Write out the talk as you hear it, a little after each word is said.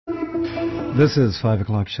This is 5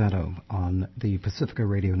 o'clock Shadow on the Pacifica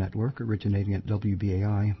Radio Network, originating at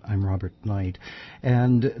WBAI. I'm Robert Knight,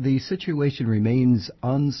 and the situation remains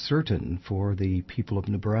uncertain for the people of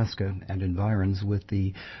Nebraska and environs with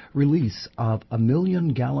the release of 1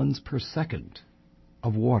 million gallons per second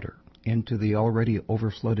of water into the already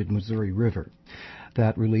overflooded Missouri River.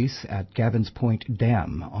 That release at Gavin's Point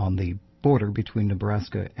Dam on the border between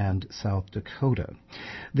Nebraska and South Dakota.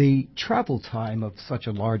 The travel time of such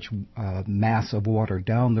a large mass of water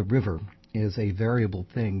down the river is a variable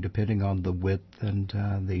thing depending on the width and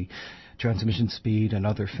the transmission speed and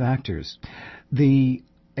other factors. The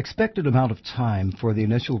expected amount of time for the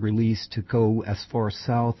initial release to go as far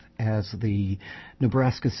south as the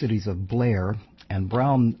Nebraska cities of Blair and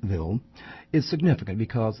Brownville is significant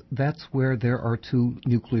because that's where there are 2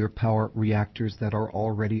 nuclear power reactors that are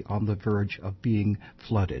already on the verge of being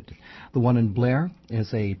flooded. The one in Blair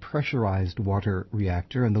is a pressurized water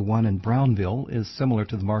reactor, and the one in Brownville is similar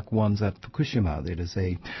to the Mark Is at Fukushima. It is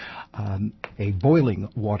a boiling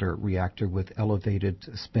water reactor with elevated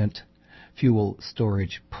spent fuel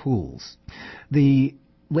storage pools. The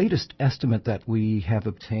latest estimate that we have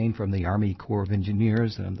obtained from the Army Corps of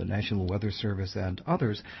Engineers and the National Weather Service and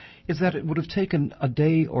others is that it would have taken a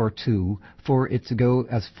day or 2 for it to go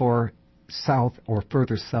as far south or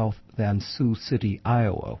further south than Sioux City,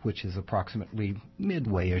 Iowa, which is approximately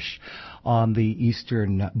midway-ish on the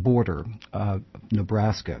eastern border of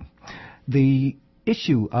Nebraska. The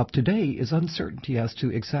issue of today is uncertainty as to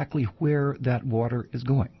exactly where that water is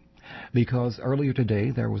going, because earlier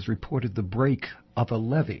today there was reported the break of a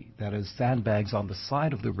levee, that is sandbags on the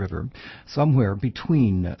side of the river, somewhere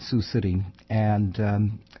between Sioux City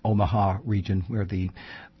and Omaha region, where the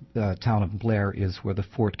town of Blair is, where the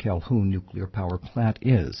Fort Calhoun nuclear power plant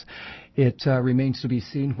is. It remains to be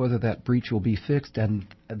seen whether that breach will be fixed and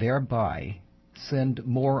thereby send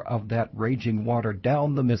more of that raging water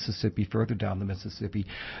down the Mississippi, further down the Mississippi,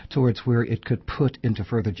 towards where it could put into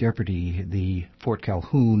further jeopardy the Fort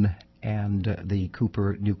Calhoun and the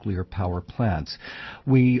Cooper nuclear power plants.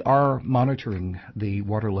 We are monitoring the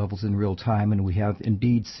water levels in real time, and we have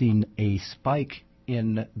indeed seen a spike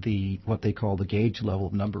in the what they call the gauge level,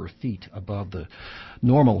 number of feet above the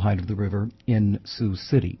normal height of the river in Sioux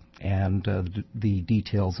City. And the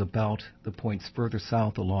details about the points further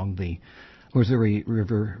south along the Missouri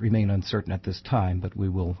River remain uncertain at this time, but we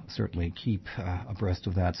will certainly keep abreast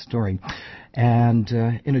of that story. And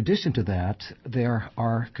in addition to that, there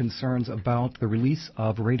are concerns about the release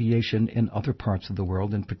of radiation in other parts of the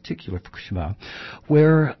world, in particular Fukushima,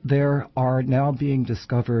 where there are now being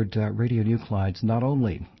discovered radionuclides not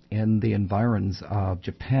only in the environs of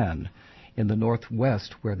Japan, in the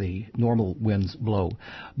northwest where the normal winds blow,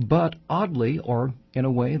 but oddly, or in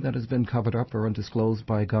a way that has been covered up or undisclosed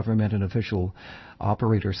by government and official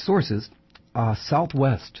operator sources,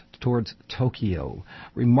 southwest towards Tokyo.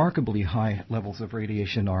 Remarkably high levels of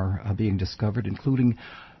radiation are being discovered, including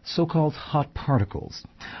so-called hot particles,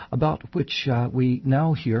 about which we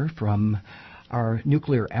now hear from our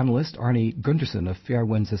nuclear analyst, Arnie Gundersen of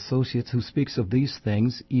Fairwinds Associates, who speaks of these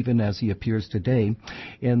things even as he appears today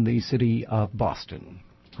in the city of Boston.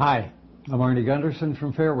 Hi, I'm Arnie Gundersen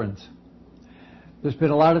from Fairwinds. There's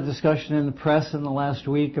been a lot of discussion in the press in the last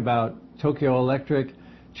week about Tokyo Electric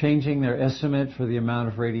changing their estimate for the amount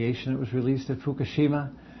of radiation that was released at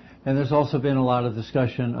Fukushima. And there's also been a lot of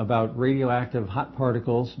discussion about radioactive hot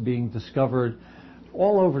particles being discovered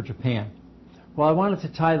all over Japan. Well, I wanted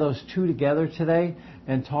to tie those 2 together today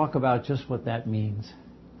and talk about just what that means.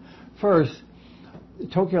 First,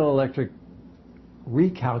 Tokyo Electric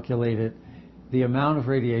recalculated the amount of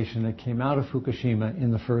radiation that came out of Fukushima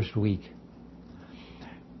in the first week.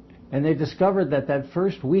 And they discovered that that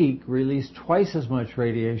first week released twice as much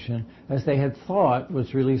radiation as they had thought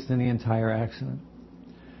was released in the entire accident.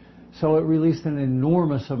 So it released an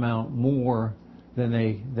enormous amount more than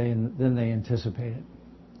they anticipated.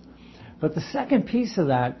 But the second piece of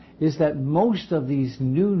that is that most of these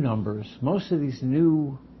new numbers, most of these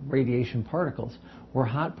new radiation particles were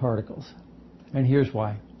hot particles. And here's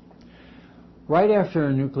why. Right after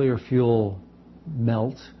a nuclear fuel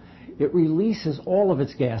melts, it releases all of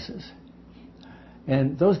its gases.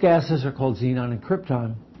 And those gases are called xenon and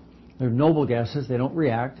krypton. They're noble gases, they don't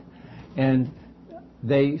react, and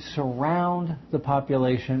they surround the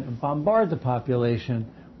population and bombard the population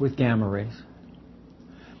with gamma rays.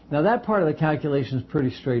 Now that part of the calculation is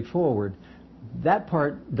pretty straightforward. That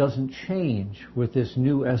part doesn't change with this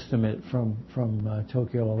new estimate from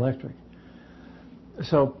Tokyo Electric.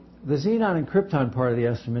 So the xenon and krypton part of the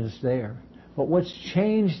estimate is there. But what's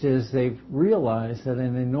changed is they've realized that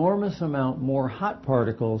an enormous amount more hot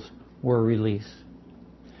particles were released.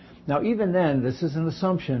 Now, even then, this is an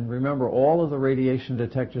assumption. Remember, all of the radiation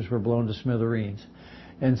detectors were blown to smithereens.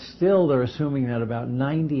 And still, they're assuming that about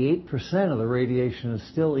 98% of the radiation is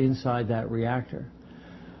still inside that reactor.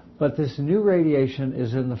 But this new radiation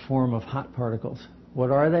is in the form of hot particles. What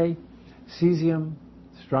are they? Cesium,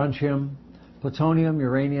 strontium, plutonium,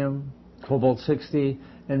 uranium, cobalt-60,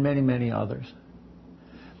 and many, many others.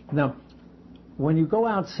 Now, when you go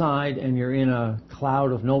outside and you're in a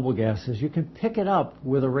cloud of noble gases, you can pick it up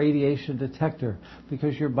with a radiation detector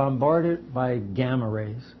because you're bombarded by gamma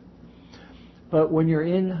rays. But when you're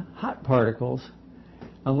in hot particles,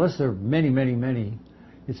 unless there are many, many, many,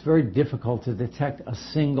 it's very difficult to detect a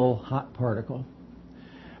single hot particle.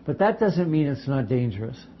 But that doesn't mean it's not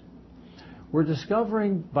dangerous. We're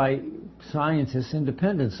discovering by scientists,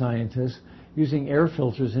 independent scientists, using air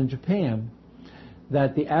filters in Japan,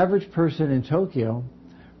 that the average person in Tokyo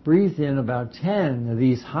breathed in about 10 of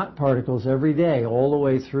these hot particles every day, all the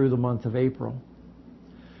way through the month of April.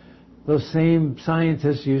 Those same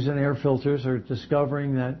scientists using air filters are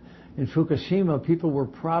discovering that in Fukushima, people were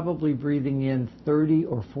probably breathing in 30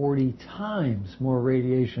 or 40 times more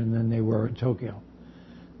radiation than they were in Tokyo.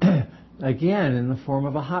 Again, in the form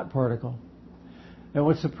of a hot particle. And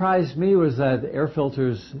what surprised me was that air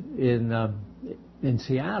filters in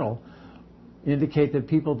Seattle indicate that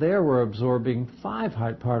people there were absorbing 5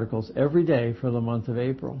 hot particles every day for the month of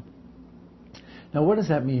April. Now, what does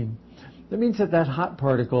that mean? That means that that hot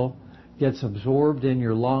particle gets absorbed in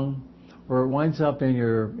your lung, or it winds up in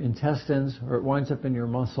your intestines, or it winds up in your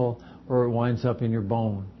muscle, or it winds up in your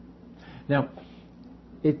bone. Now,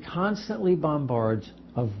 it constantly bombards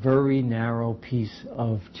a very narrow piece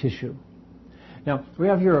of tissue. Now, we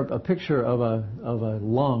have here a picture of a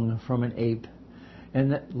lung from an ape,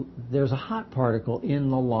 and there's a hot particle in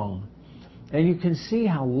the lung. And you can see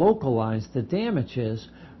how localized the damage is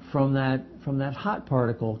from that hot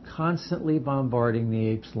particle constantly bombarding the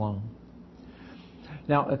ape's lung.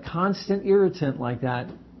 Now, a constant irritant like that,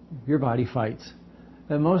 your body fights.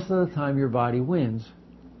 And most of the time, your body wins.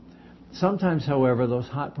 Sometimes, however, those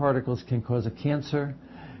hot particles can cause a cancer,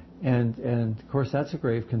 and of course, that's a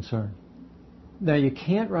grave concern. Now, you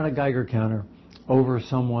can't run a Geiger counter over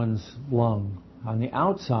someone's lung on the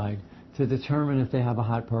outside to determine if they have a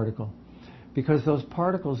hot particle, because those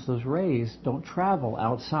particles, those rays, don't travel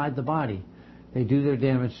outside the body. They do their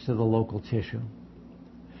damage to the local tissue.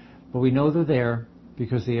 But we know they're there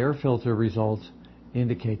because the air filter results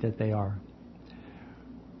indicate that they are.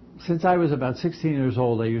 Since I was about 16 years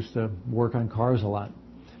old, I used to work on cars a lot.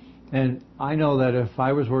 And I know that if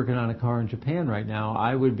I was working on a car in Japan right now,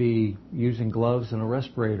 I would be using gloves and a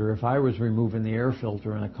respirator if I was removing the air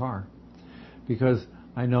filter in a car, because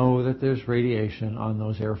I know that there's radiation on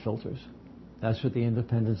those air filters. That's what the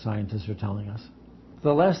independent scientists are telling us.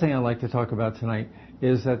 The last thing I'd like to talk about tonight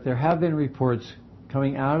is that there have been reports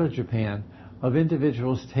coming out of Japan of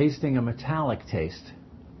individuals tasting a metallic taste.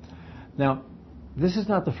 Now, this is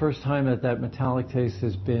not the first time that metallic taste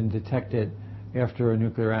has been detected after a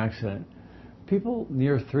nuclear accident. People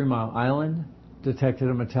near 3 Mile Island detected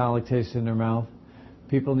a metallic taste in their mouth.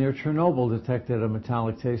 People near Chernobyl detected a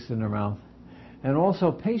metallic taste in their mouth. And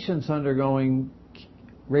also patients undergoing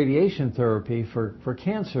radiation therapy for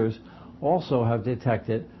cancers also have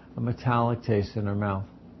detected a metallic taste in their mouth.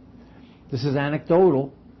 This is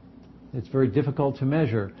anecdotal. It's very difficult to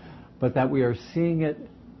measure, but that we are seeing it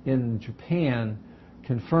in Japan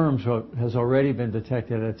confirms what has already been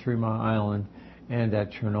detected at 3 Mile Island and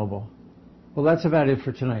at Chernobyl. Well, that's about it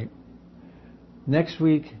for tonight. Next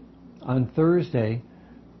week, on Thursday,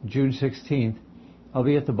 June 16th, I'll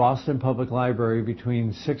be at the Boston Public Library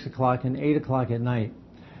between 6 o'clock and 8 o'clock at night.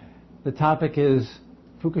 The topic is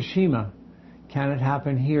Fukushima. Can it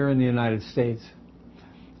happen here in the United States?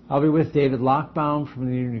 I'll be with David Lochbaum from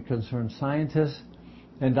the Union of Concerned Scientists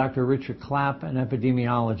and Dr. Richard Clapp, an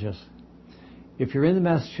epidemiologist. If you're in the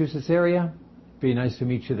Massachusetts area, it'd be nice to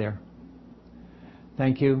meet you there.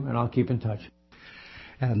 Thank you, and I'll keep in touch.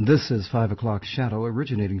 And this is 5 O'Clock Shadow,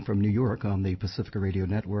 originating from New York on the Pacifica Radio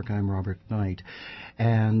Network. I'm Robert Knight.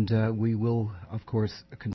 And we will, of course,